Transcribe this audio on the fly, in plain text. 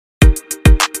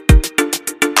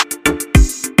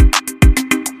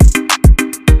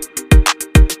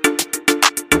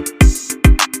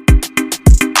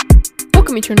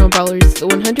Welcome, Eternal Brawlers, the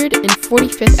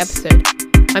 145th episode.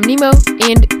 I'm Nemo,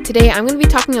 and today I'm going to be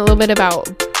talking a little bit about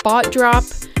bot drop,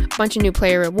 a bunch of new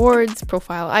player rewards,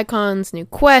 profile icons, new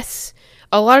quests,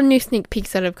 a lot of new sneak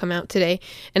peeks that have come out today.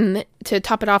 And to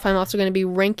top it off, I'm also going to be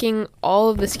ranking all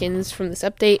of the skins from this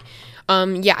update.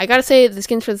 I gotta say, the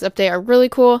skins for this update are really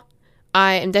cool.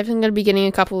 I am definitely going to be getting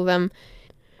a couple of them.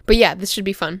 But yeah, this should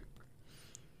be fun.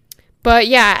 But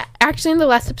yeah, actually in the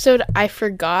last episode, I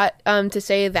forgot to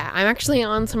say that I'm actually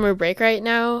on summer break right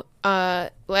now.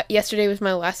 Yesterday was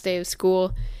my last day of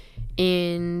school.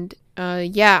 And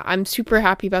I'm super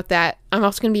happy about that. I'm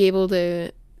also going to be able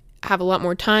to have a lot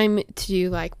more time to do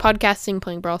like podcasting,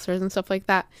 playing Brawl Stars and stuff like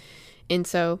that. And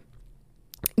so,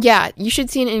 yeah, you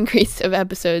should see an increase of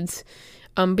episodes.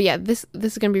 But yeah, this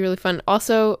is going to be really fun.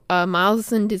 Also, Miles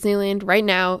is in Disneyland right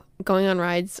now, going on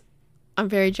rides. I'm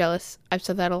very jealous. I've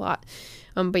said that a lot.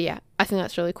 But yeah, I think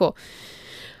that's really cool.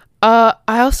 I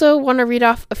also want to read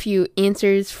off a few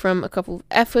answers from a couple of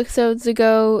episodes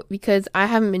ago because I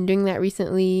haven't been doing that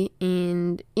recently.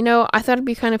 And, I thought it'd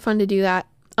be kind of fun to do that.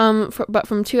 But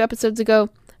from 2 episodes ago,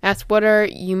 I asked, what are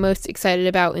you most excited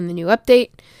about in the new update?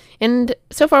 And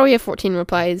so far we have 14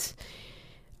 replies.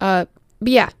 But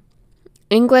yeah.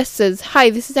 Ingles says, hi,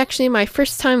 this is actually my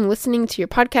first time listening to your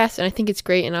podcast, and I think it's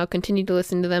great, and I'll continue to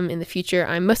listen to them in the future.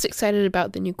 I'm most excited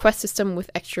about the new quest system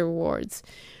with extra rewards.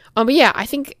 But yeah, I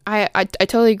think I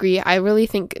totally agree. I really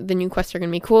think the new quests are going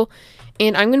to be cool,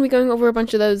 and I'm going to be going over a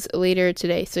bunch of those later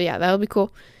today. So yeah, that'll be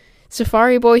cool.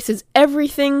 Safari Boy says,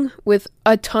 everything with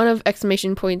a ton of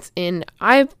exclamation points, and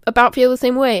I about feel the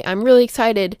same way. I'm really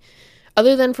excited,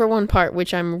 other than for one part,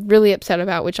 which I'm really upset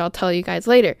about, which I'll tell you guys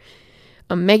later.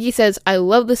 Maggie says, I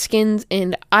love the skins,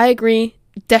 and I agree.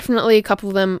 Definitely a couple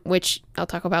of them, which I'll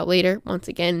talk about later, once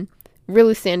again,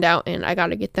 really stand out, and I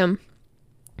gotta get them.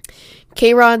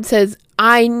 K-Rod says,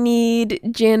 I need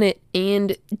Janet,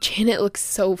 and Janet looks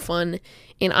so fun,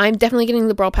 and I'm definitely getting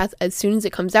the Brawl Pass as soon as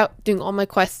it comes out, doing all my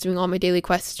quests, doing all my daily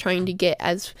quests, trying to get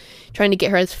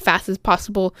her as fast as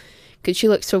possible, because she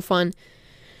looks so fun.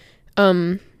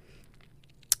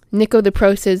 Nico the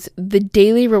Pro says, the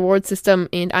daily reward system,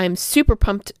 and I'm super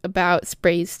pumped about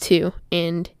sprays too.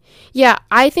 And yeah,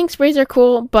 I think sprays are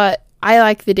cool, but I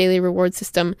like the daily reward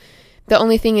system. The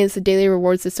only thing is the daily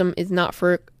reward system is not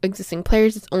for existing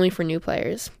players, it's only for new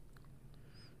players.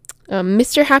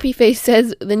 Mr. Happy Face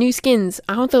says, the new skins.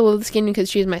 I want the Lily skin because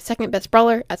she's my second best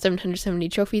brawler at 770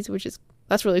 trophies,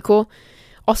 that's really cool.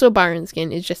 Also, Byron's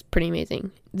skin is just pretty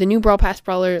amazing. The new Brawl Pass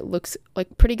brawler looks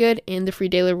like pretty good, and the free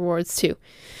daily rewards too.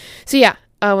 So yeah,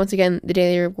 once again, the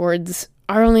daily rewards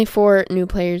are only for new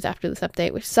players after this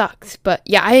update, which sucks. But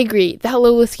yeah, I agree. That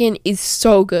Lola skin is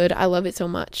so good. I love it so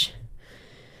much.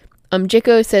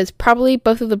 Jiko says, probably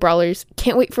both of the brawlers.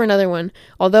 Can't wait for another one.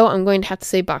 Although I'm going to have to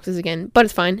say boxes again, but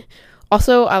it's fine.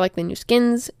 Also, I like the new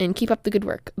skins, and keep up the good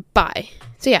work. Bye.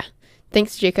 So yeah,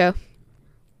 thanks, Jiko.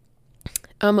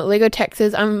 Lego Tech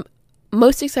says, I'm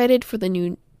most excited for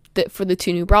the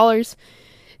 2 new brawlers.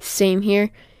 Same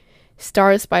here.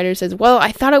 Star Spider says, well,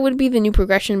 I thought it would be the new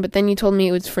progression, but then you told me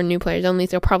it was for new players only,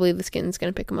 so probably the skin's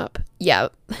gonna pick them up. Yeah,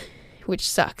 which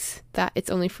sucks that it's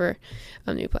only for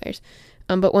new players.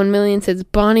 But 1 Million says,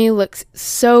 Bonnie looks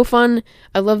so fun.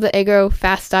 I love the aggro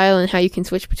fast style and how you can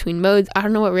switch between modes. I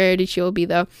don't know what rarity she will be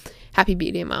though. Happy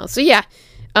B-Day, Miles. So yeah,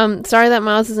 sorry that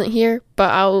Miles isn't here,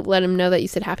 but I'll let him know that you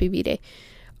said happy B-Day.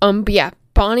 But yeah,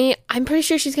 Bonnie, I'm pretty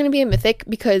sure she's going to be a mythic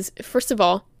because, first of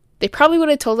all, they probably would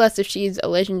have told us if she's a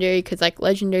legendary because, like,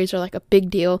 legendaries are, like, a big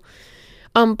deal.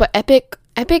 But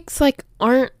epics, like,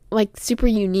 aren't, like, super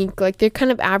unique. Like, they're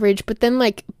kind of average. But then,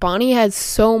 like, Bonnie has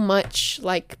so much,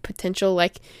 like, potential.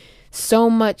 Like, so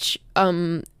much,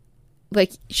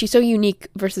 like, she's so unique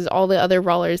versus all the other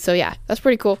brawlers. So, yeah, that's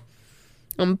pretty cool.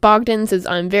 Bogdan says,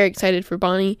 I'm very excited for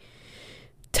Bonnie.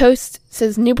 Toast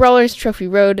says, new Brawlers Trophy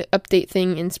Road update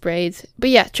thing in sprays.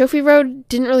 But yeah, Trophy Road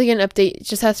didn't really get an update. It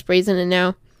just has sprays in it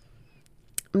now.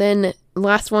 Then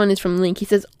last one is from Link. He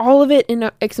says, all of it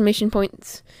in exclamation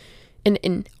points.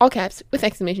 In all caps with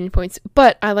exclamation points.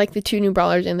 But I like the 2 new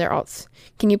Brawlers and their alts.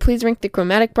 Can you please rank the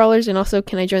Chromatic Brawlers? And also,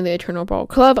 can I join the Eternal Brawl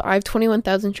Club? I have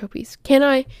 21,000 trophies. Can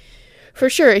I? For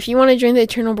sure. If you want to join the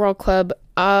Eternal Brawl Club,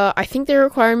 I think the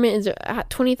requirement is at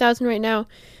 20,000 right now.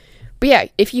 But yeah,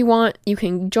 if you want, you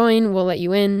can join. We'll let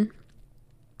you in.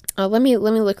 Let me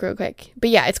look real quick. But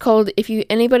yeah, it's called, if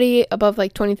anybody above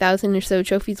like 20,000 or so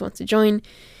trophies wants to join,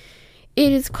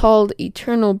 it is called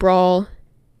Eternal Brawl.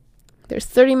 There's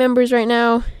 30 members right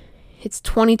now. It's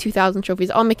 22,000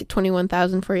 trophies. I'll make it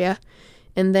 21,000 for you.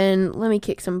 And then let me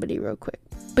kick somebody real quick.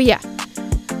 But yeah,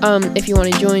 if you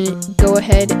want to join, go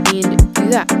ahead and do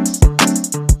that.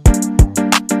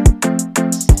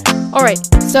 Alright,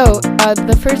 so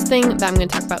the first thing that I'm going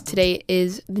to talk about today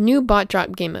is the new bot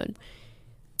drop game mode.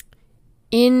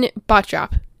 In bot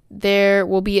drop, there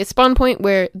will be a spawn point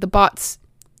where the bots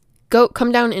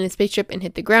come down in a spaceship and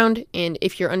hit the ground, and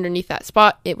if you're underneath that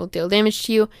spot, it will deal damage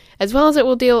to you, as well as it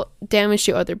will deal damage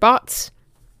to other bots.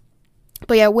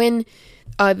 But yeah, when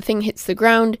the thing hits the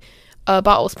ground, a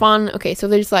bot will spawn. Okay, so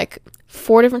there's like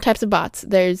 4 different types of bots.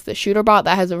 There's the shooter bot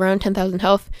that has around 10,000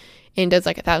 health and does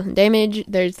like 1,000 damage.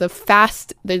 There's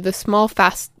the small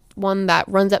fast one that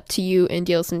runs up to you and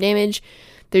deals some damage.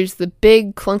 There's the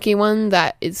big clunky one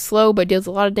that is slow but deals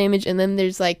a lot of damage, and then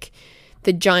there's like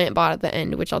the giant bot at the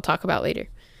end, which I'll talk about later.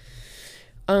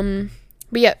 But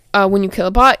yeah, when you kill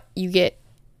a bot, you get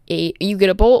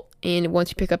a bolt, and once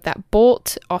you pick up that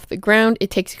bolt off the ground, it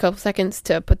takes a couple seconds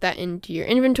to put that into your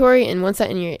inventory, and once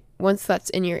that's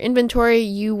in your inventory,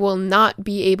 you will not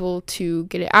be able to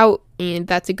get it out, and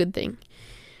that's a good thing.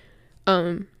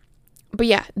 But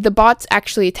yeah, the bots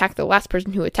actually attack the last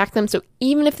person who attacked them, so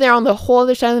even if they're on the whole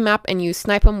other side of the map and you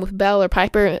snipe them with Bell or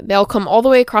Piper, they'll come all the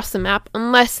way across the map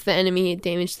unless the enemy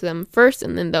damaged them first,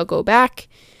 and then they'll go back.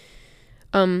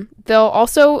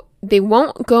 They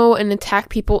won't go and attack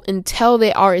people until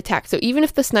they are attacked. So even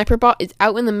if the sniper bot is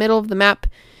out in the middle of the map,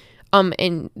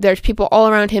 and there's people all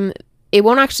around him, it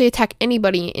won't actually attack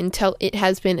anybody until it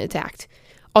has been attacked.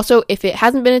 Also, if it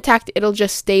hasn't been attacked, it'll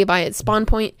just stay by its spawn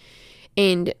point,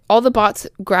 and all the bots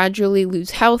gradually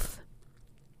lose health.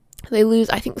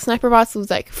 I think the sniper bots lose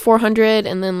like 400,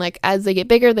 and then like as they get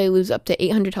bigger, they lose up to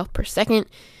 800 health per second.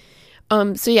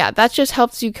 So yeah, that just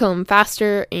helps you kill them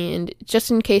faster, and just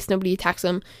in case nobody attacks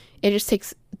them, it just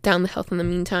takes down the health in the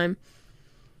meantime.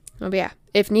 But yeah,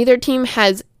 if neither team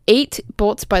has 8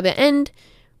 bolts by the end,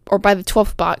 or by the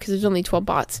 12th bot, because there's only 12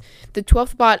 bots, the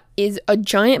 12th bot is a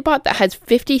giant bot that has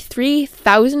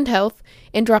 53,000 health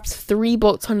and drops 3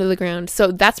 bolts onto the ground.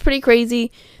 So that's pretty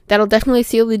crazy. That'll definitely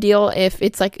seal the deal if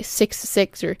it's like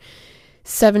 6-6 or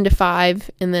 7-5,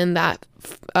 and then that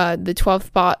the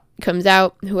 12th bot comes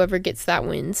out, whoever gets that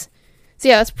wins. So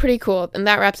yeah, that's pretty cool, and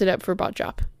that wraps it up for bot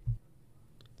drop.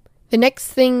 The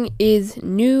next thing is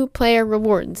new player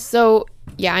rewards. So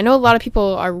yeah, I know a lot of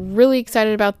people are really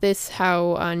excited about this,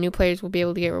 how new players will be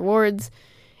able to get rewards.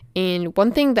 And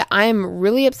one thing that I'm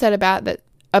really upset about that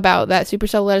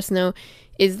Supercell let us know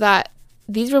is that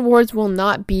these rewards will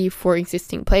not be for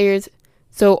existing players.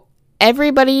 So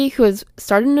everybody who has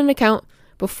started an account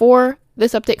before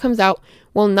this update comes out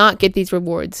will not get these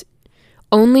rewards.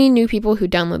 Only new people who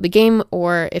download the game,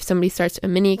 or if somebody starts a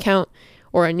mini account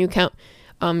or a new account,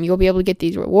 you'll be able to get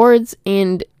these rewards.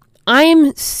 And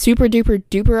I'm super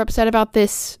duper upset about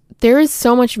this. There is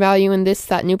so much value in this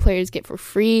that new players get for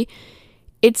free.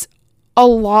 It's a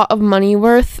lot of money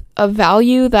worth of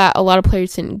value that a lot of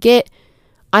players didn't get.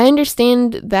 I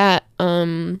understand that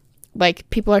like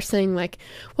people are saying like,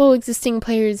 well, existing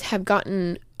players have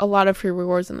gotten a lot of free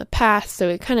rewards in the past, so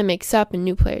it kind of makes up and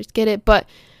new players get it. But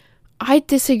I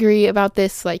disagree about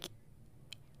this. Like,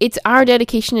 it's our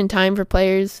dedication and time for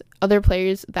other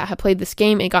players that have played this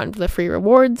game and gotten the free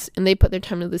rewards, and they put their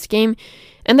time into this game,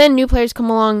 and then new players come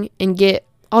along and get,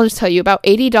 I'll just tell you, about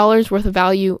 $80 worth of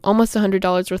value, almost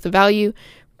 $100 worth of value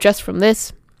just from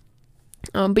this.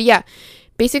 But yeah,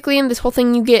 basically in this whole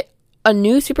thing, you get a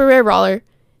new super rare brawler.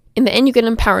 In the end, you get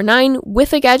them power 9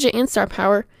 with a gadget and star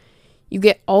power. You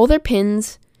get all their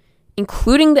pins,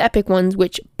 including the epic ones,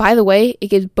 which, by the way, it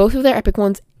gives both of their epic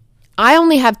ones. I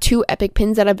only have 2 epic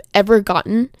pins that I've ever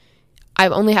gotten.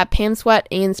 I've only had Pam Sweat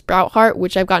and Sprout Heart,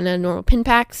 which I've gotten in normal pin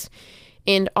packs.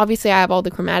 And obviously I have all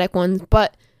the chromatic ones,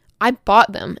 but I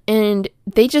bought them and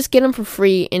they just get them for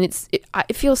free, and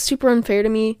it feels super unfair to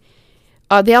me.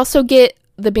 They also get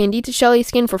the Bandita Shelly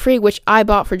skin for free, which I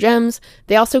bought for gems.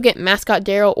 They also get Mascot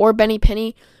Daryl or Benny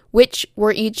Penny, which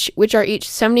are each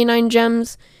 79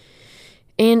 gems.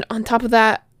 And on top of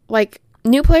that, like,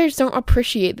 new players don't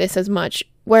appreciate this as much,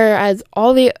 whereas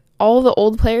all the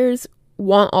old players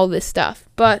want all this stuff.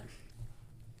 But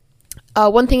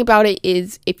one thing about it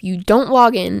is, if you don't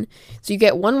log in, so you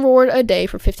get 1 reward a day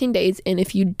for 15 days, and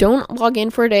if you don't log in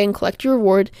for a day and collect your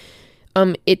reward,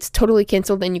 it's totally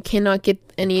canceled and you cannot get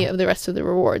any of the rest of the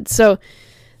rewards. So,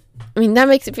 I mean, that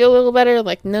makes it feel a little better.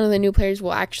 Like, none of the new players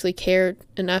will actually care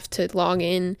enough to log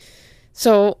in.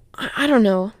 So, I don't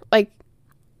know. Like,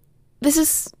 this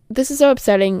is so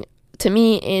upsetting to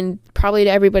me, and probably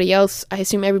to everybody else. I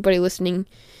assume everybody listening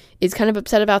is kind of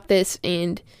upset about this.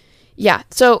 And yeah,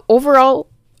 so overall,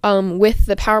 with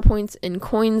the PowerPoints and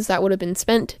coins that would have been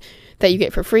spent that you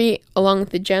get for free, along with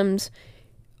the gems,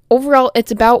 overall,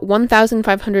 it's about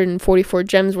 1,544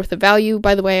 gems worth of value.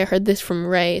 By the way, I heard this from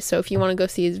Ray, so if you want to go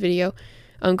see his video,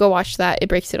 go watch that. It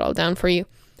breaks it all down for you.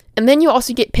 And then you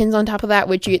also get pins on top of that,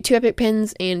 which you get 2 epic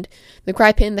pins, and the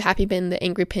cry pin, the happy pin, the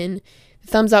angry pin, the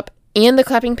thumbs up, and the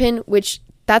clapping pin, which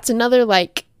that's another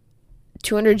like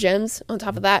 200 gems on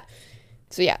top of that.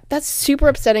 So yeah, that's super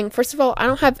upsetting. First of all, I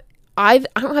don't have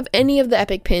any of the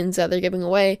epic pins that they're giving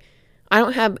away. I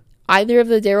don't have either of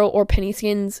the Daryl or Penny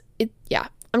skins.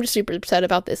 I'm just super upset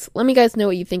about this. Let me guys know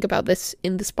what you think about this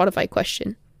in the Spotify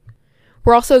question.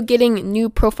 We're also getting new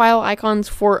profile icons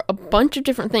for a bunch of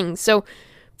different things. So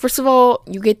first of all,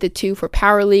 you get the 2 for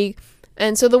Power League.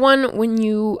 And so the one when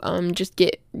you just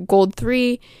get gold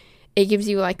 3, it gives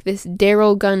you like this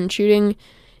Daryl gun shooting,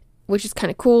 which is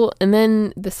kind of cool. And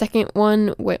then the second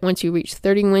one, once you reach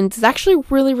 30 wins, is actually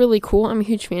really, really cool. I'm a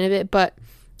huge fan of it, but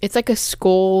it's like a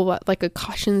skull, like a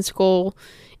caution skull.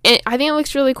 And I think it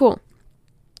looks really cool.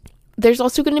 There's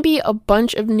also going to be a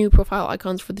bunch of new profile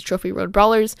icons for the Trophy Road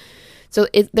Brawlers. So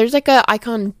there's like a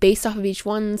icon based off of each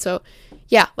one. So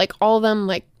yeah, like all of them,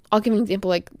 like I'll give an example,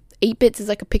 like 8-Bits is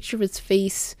like a picture of his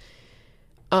face.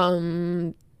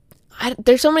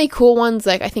 There's so many cool ones.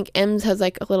 Like I think Ems has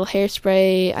like a little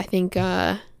hairspray. I think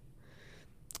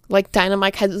like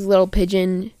Dynamite has his little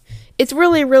pigeon. It's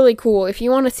really, really cool. If you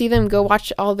want to see them, go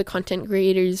watch all the content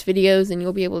creators' videos and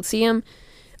you'll be able to see them.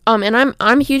 And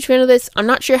I'm a huge fan of this. I'm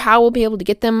not sure how we'll be able to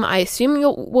get them. I assume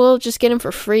we'll just get them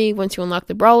for free once you unlock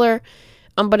the brawler.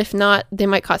 But if not, they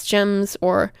might cost gems,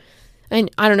 or I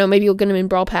don't know, maybe you'll get them in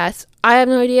Brawl Pass. I have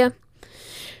no idea.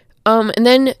 And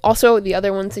then also the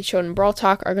other ones they showed in Brawl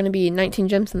Talk are going to be 19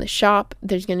 gems in the shop.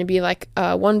 There's going to be like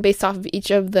one based off of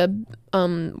each of the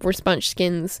Sponge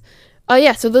skins.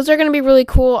 Yeah, so those are going to be really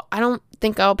cool. I don't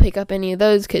think I'll pick up any of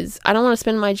those because I don't want to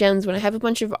spend my gems when I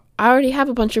already have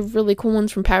a bunch of really cool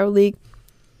ones from Power League.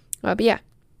 But yeah.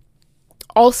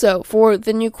 Also, for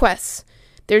the new quests,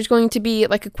 there's going to be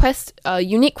like a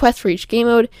unique quest for each game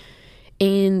mode,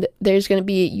 and there's going to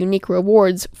be unique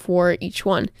rewards for each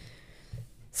one.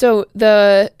 So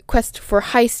the quest for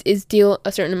Heist is deal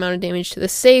a certain amount of damage to the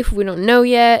safe. We don't know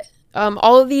yet.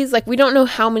 All of these, like, we don't know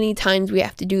how many times we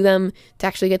have to do them to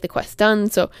actually get the quest done.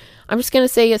 So I'm just going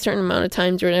to say a certain amount of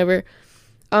times or whatever.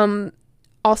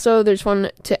 Also, there's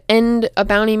one to end a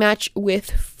bounty match with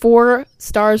 4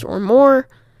 stars or more.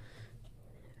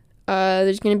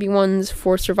 There's going to be ones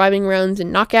for surviving rounds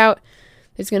in Knockout.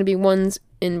 There's going to be ones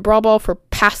in Brawl Ball for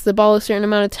pass the ball a certain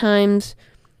amount of times.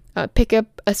 Pick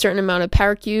up a certain amount of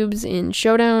power cubes in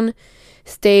Showdown.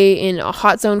 Stay in a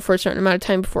hot zone for a certain amount of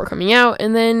time before coming out,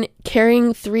 and then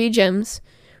carrying 3 gems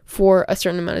for a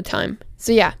certain amount of time.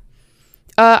 So yeah,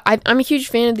 I'm a huge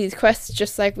fan of these quests,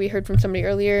 just like we heard from somebody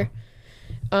earlier.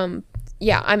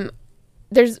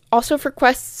 There's also for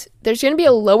quests, there's going to be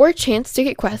a lower chance to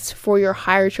get quests for your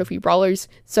higher trophy brawlers.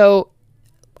 So,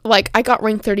 like, I got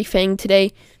rank 30 Fang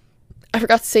today. I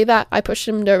forgot to say that. I pushed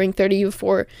him to rank 30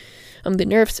 before the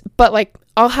nerfs, but like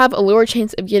I'll have a lower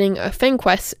chance of getting a Fang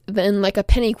quest than like a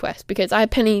Penny quest because I have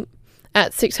Penny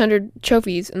at 600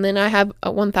 trophies and then I have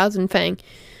a 1000 Fang.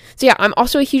 So yeah, I'm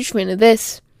also a huge fan of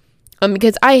this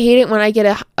because I hate it when I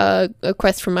get a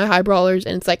quest from my high brawlers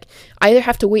and it's like I either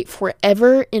have to wait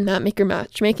forever in Mapmaker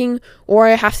matchmaking or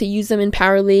I have to use them in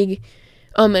Power League,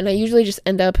 and I usually just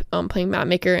end up playing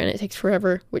Mapmaker and it takes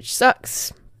forever, which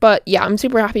sucks. But yeah, I'm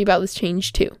super happy about this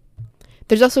change too.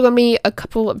 There's also going to be a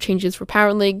couple of changes for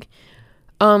Power League.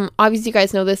 Obviously, you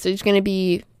guys know this. There's going to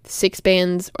be 6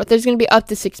 bans, or there's going to be up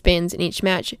to 6 bans in each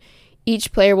match.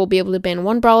 Each player will be able to ban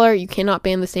 1 brawler. You cannot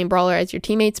ban the same brawler as your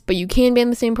teammates, but you can ban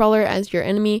the same brawler as your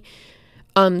enemy.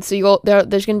 So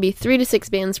there's going to be 3 to 6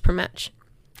 bans per match.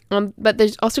 But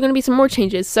there's also going to be some more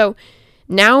changes. So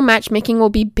now matchmaking will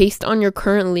be based on your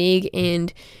current league,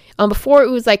 and before it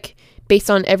was like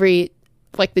based on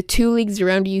like the 2 leagues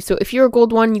around you. So if you're a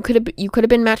gold 1, you could have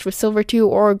been matched with silver 2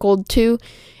 or a gold 2.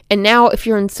 And now if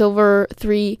you're in silver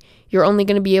 3, you're only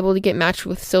going to be able to get matched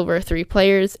with silver 3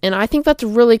 players. And I think that's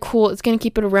really cool. It's going to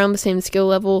keep it around the same skill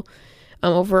level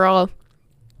overall.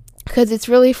 Because it's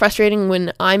really frustrating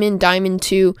when I'm in diamond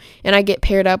 2 and I get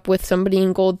paired up with somebody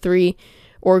in gold 3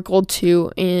 or gold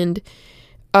 2 and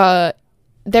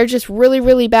they're just really,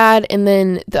 really bad. And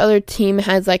then the other team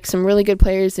has like some really good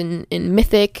players in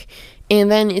Mythic. And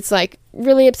then it's like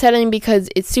really upsetting because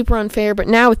it's super unfair, but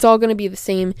now it's all going to be the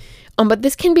same. But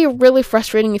this can be really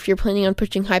frustrating if you're planning on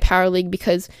pushing high power league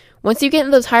because once you get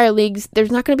in those higher leagues, there's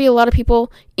not going to be a lot of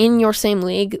people in your same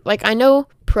league. Like I know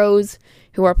pros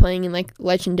who are playing in like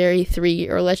Legendary 3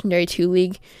 or Legendary 2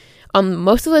 league.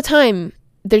 Most of the time,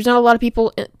 there's not a lot of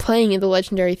people playing in the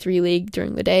Legendary 3 league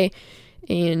during the day,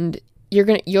 and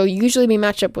you'll usually be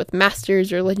matched up with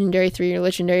Masters or Legendary 3 or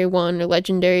Legendary 1 or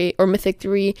Legendary or Mythic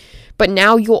 3, but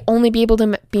now you'll only be able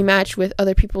to be matched with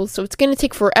other people, so it's going to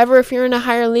take forever if you're in a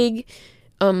higher league.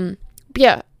 But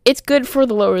yeah, it's good for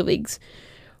the lower leagues.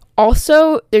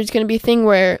 Also, there's going to be a thing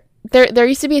where there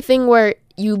used to be a thing where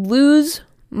you lose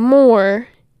more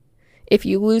if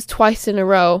you lose twice in a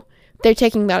row. They're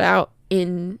taking that out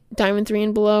in Diamond 3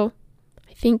 and below,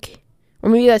 I think. Or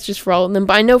maybe that's just for all of them.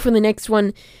 But I know for the next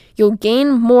one, you'll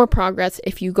gain more progress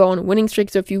if you go on a winning streak.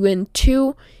 So if you win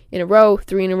 2 in a row,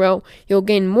 3 in a row, you'll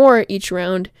gain more each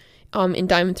round in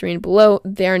Diamond 3 and below.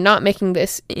 They're not making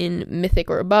this in Mythic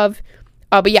or above.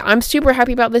 But yeah, I'm super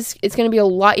happy about this. It's going to be a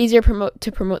lot easier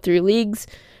to promote through leagues.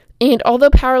 And although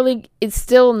Power League is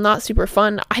still not super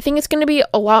fun, I think it's going to be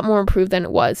a lot more improved than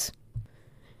it was.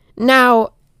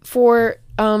 Now, for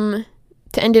to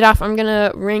end it off, I'm going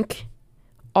to rank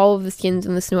all of the skins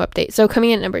in this new update. So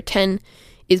coming in at number 10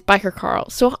 is Biker Carl.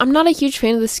 So I'm not a huge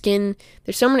fan of the skin.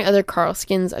 There's so many other Carl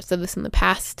skins, I've said this in the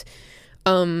past,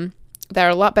 that are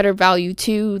a lot better value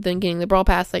too than getting the Brawl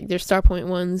Pass. Like there's Star Point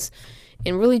ones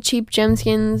and really cheap gem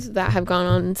skins that have gone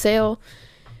on sale.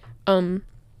 But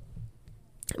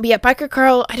yeah, Biker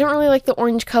Carl, I don't really like the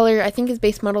orange color. I think his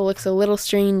base model looks a little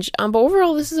strange. But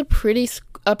overall, this is a pretty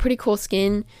cool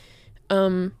skin.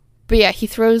 But yeah, he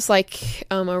throws like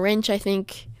a wrench, I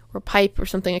think, or pipe or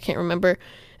something. I can't remember.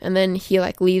 And then he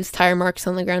like leaves tire marks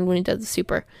on the ground when he does the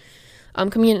super.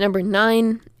 Coming in at number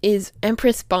 9 is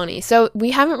Empress Bonnie. So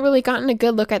we haven't really gotten a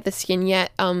good look at the skin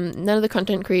yet. None of the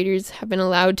content creators have been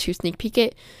allowed to sneak peek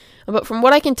it. But from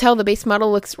what I can tell, the base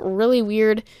model looks really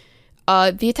weird.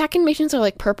 The attack animations are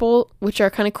like purple, which are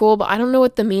kind of cool, but I don't know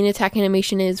what the main attack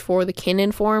animation is for the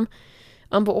cannon form.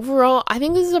 But overall, I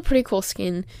think this is a pretty cool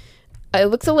skin. It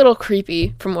looks a little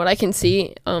creepy from what I can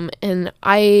see, and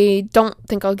I don't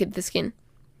think I'll get the skin.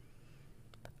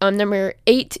 Number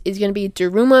 8 is going to be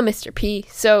Daruma Mr. P.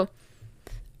 So,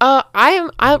 I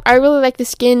really like the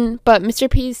skin, but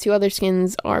Mr. P's 2 other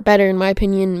skins are better in my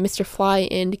opinion. Mr. Fly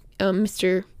and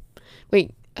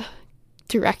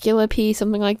Dracula P,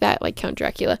 something like that, like Count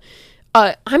Dracula.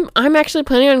 I'm actually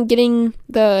planning on getting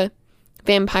the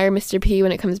Vampire Mr. P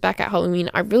when it comes back at Halloween.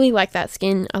 I really like that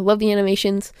skin. I love the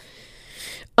animations.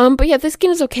 But yeah, this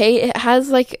skin is okay. It has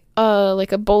like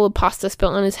a bowl of pasta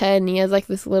spilt on his head, and he has like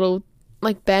this little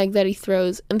like bag that he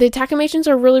throws. And the attack animations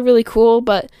are really, really cool,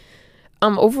 but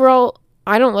overall,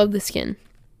 I don't love the skin.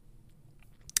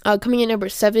 Coming in number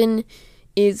 7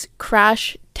 is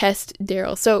Crash Test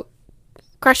Daryl. So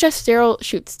Crash Test Daryl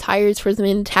shoots tires for his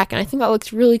main attack, and I think that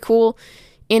looks really cool.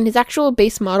 And his actual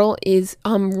base model is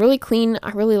really clean.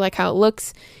 I really like how it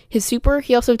looks. His super,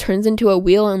 he also turns into a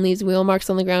wheel and leaves wheel marks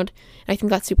on the ground. I think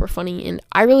that's super funny, and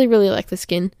I really, really like the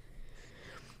skin.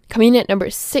 Coming in at number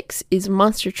 6 is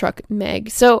Monster Truck Meg.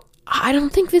 So I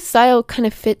don't think this style kind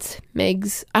of fits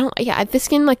Meg's. This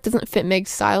skin like doesn't fit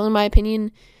Meg's style in my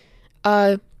opinion.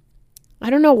 I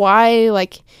don't know why.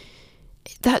 Like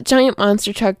that giant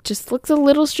monster truck just looks a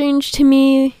little strange to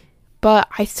me. But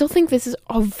I still think this is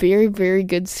a very, very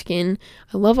good skin.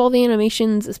 I love all the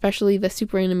animations, especially the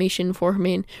super animation for her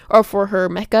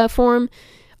mecha form,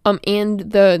 and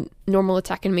the normal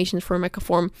attack animations for her mecha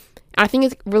form. I think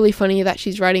it's really funny that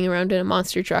she's riding around in a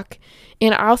monster truck.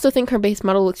 And I also think her base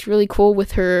model looks really cool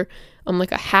with her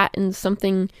like a hat and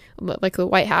something like a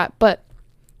white hat. But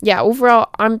yeah, overall,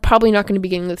 I'm probably not going to be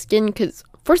getting the skin because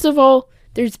first of all,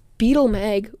 there's Beetle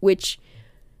Meg, which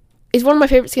is one of my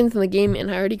favorite skins in the game, and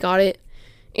I already got it.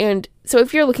 And so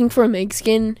if you're looking for a Meg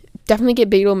skin, definitely get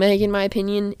Beetle Meg in my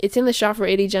opinion. It's in the shop for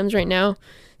 80 gems right now.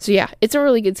 So yeah, it's a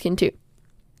really good skin too.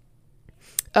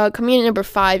 Coming in at number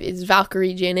 5 is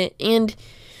Valkyrie Janet, and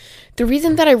the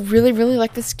reason that I really, really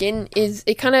like the skin is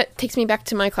it kind of takes me back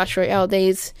to my Clash Royale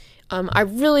days. I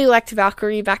really liked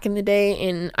Valkyrie back in the day,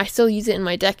 and I still use it in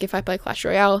my deck if I play Clash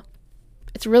Royale.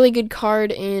 It's a really good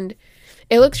card, and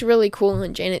it looks really cool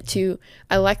on Janet too.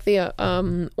 I like the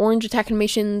orange attack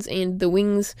animations and the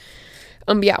wings.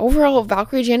 Yeah, overall,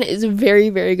 Valkyrie Janet is a very,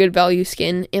 very good value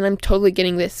skin, and I'm totally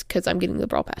getting this because I'm getting the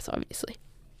Brawl Pass, obviously.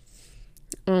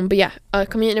 But yeah,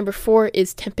 coming in at number 4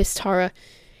 is Tempest Tara.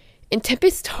 And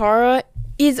Tempest Tara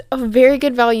is a very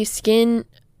good value skin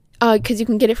because you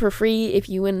can get it for free if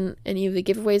you win any of the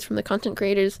giveaways from the content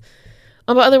creators.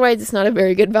 But otherwise, it's not a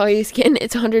very good value skin.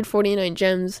 It's 149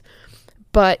 gems.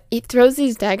 But it throws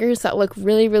these daggers that look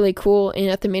really, really cool, and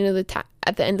at the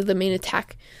end of the main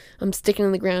attack, sticking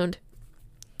in the ground.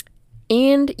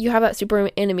 And you have that super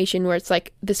animation where it's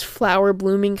like this flower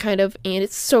blooming kind of, and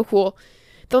it's so cool.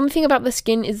 The only thing about the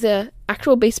skin is the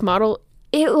actual base model.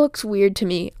 It looks weird to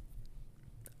me.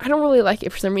 I don't really like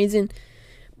it for some reason,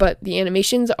 but the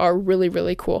animations are really,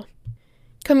 really cool.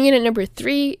 Coming in at number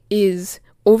 3 is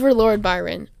Overlord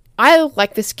Byron. I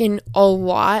like the skin a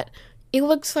lot. It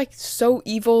looks like so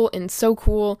evil and so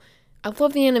cool. I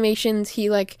love the animations. He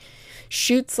like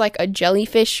shoots like a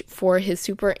jellyfish for his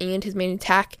super and his main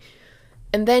attack,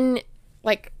 and then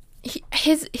like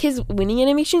his winning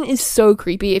animation is so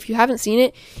creepy. If you haven't seen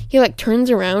it, he like turns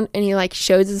around and he like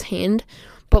shows his hand,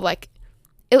 but like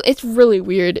it's really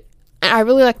weird. And I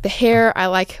really like the hair. I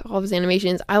like all of his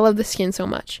animations. I love the skin so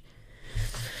much.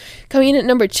 Coming in at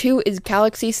number 2 is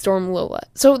Galaxy Storm Lola.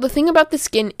 So the thing about the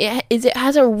skin is it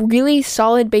has a really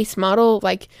solid base model.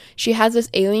 Like, she has this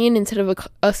alien instead of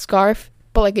a scarf,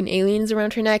 but like an alien is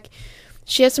around her neck.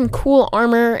 She has some cool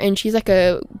armor, and she's like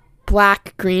a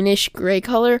black, greenish, gray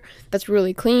color that's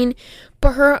really clean.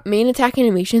 But her main attack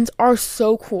animations are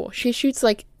so cool. She shoots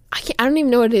like, I don't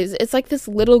even know what it is. It's like this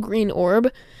little green orb,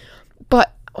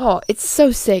 but oh, it's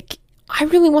so sick. I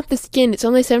really want the skin. It's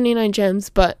only 79 gems,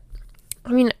 but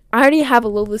I mean, I already have a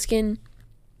Lola skin.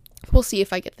 We'll see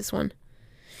if I get this one.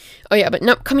 Oh yeah, but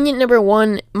no, coming in at number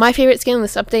 1, my favorite skin in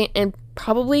this update, and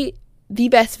probably the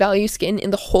best value skin in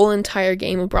the whole entire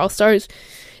game of Brawl Stars,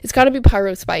 it's got to be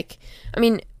Pyro Spike. I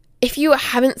mean, if you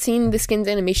haven't seen the skin's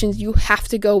animations, you have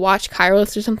to go watch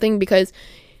Kairos or something, because,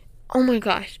 oh my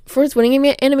gosh, for his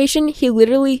winning animation, he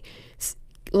literally,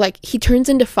 like, he turns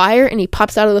into fire, and he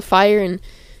pops out of the fire, and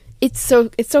it's so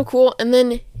cool. And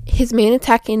then his main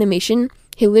attack animation,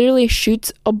 he literally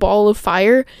shoots a ball of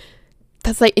fire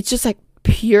that's like, it's just like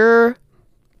pure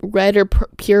red or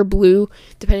pure blue,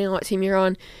 depending on what team you're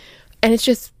on, and it's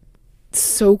just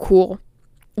so cool.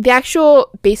 The actual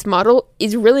base model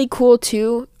is really cool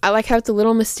too. I like how it's a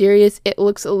little mysterious. It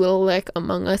looks a little like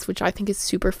Among Us, which I think is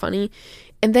super funny.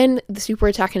 And then the super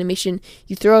attack animation,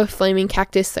 you throw a flaming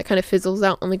cactus that kind of fizzles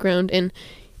out on the ground, and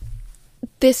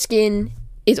this skin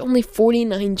is only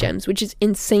 49 gems, which is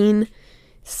insane.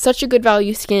 Such a good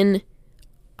value skin.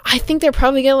 I think they're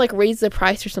probably gonna like raise the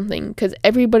price or something, because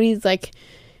everybody's like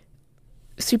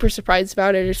super surprised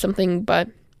about it or something, but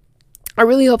I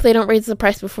really hope they don't raise the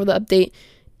price before the update,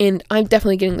 and I'm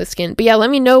definitely getting the skin. But yeah, let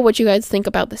me know what you guys think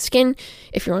about the skin.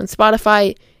 If you're on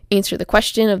Spotify, answer the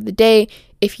question of the day.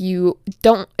 If you're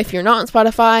not on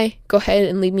Spotify, go ahead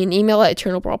and leave me an email at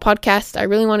Eternal Brawl Podcast. I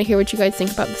really want to hear what you guys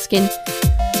think about the skin.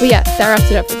 But yeah, that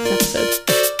wraps it up for this episode.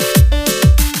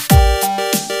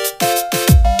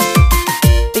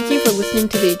 Thank you for listening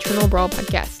to the Eternal Brawl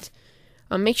Podcast.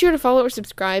 Make sure to follow or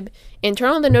subscribe and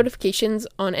turn on the notifications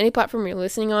on any platform you're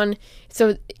listening on,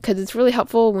 so because it's really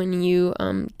helpful when you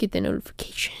get the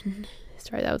notification.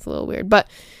 Sorry, that was a little weird. But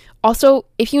also,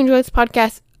 if you enjoy this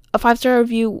podcast, a 5-star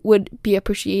review would be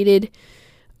appreciated.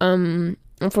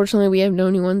 Unfortunately, we have no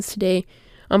new ones today.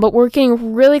 But we're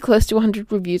getting really close to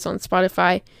 100 reviews on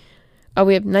Spotify.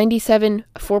 We have 97,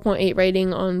 a 4.8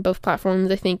 rating on both platforms,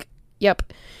 I think.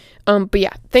 Yep. But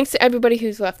yeah, thanks to everybody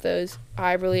who's left those.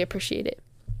 I really appreciate it.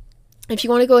 If you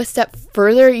want to go a step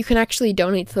further, you can actually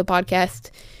donate to the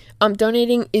podcast.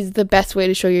 Donating is the best way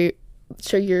to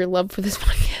show your love for this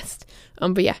podcast.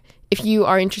 But yeah, if you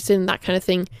are interested in that kind of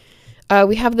thing,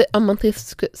 we have a monthly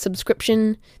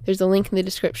subscription. There's a link in the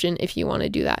description if you want to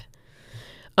do that.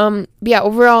 But yeah,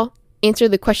 overall, answer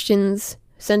the questions,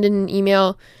 send in an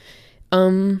email,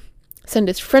 send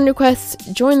us friend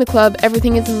requests, join the club.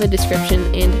 Everything is in the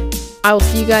description, and I will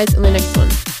see you guys in the next one.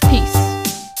 Peace.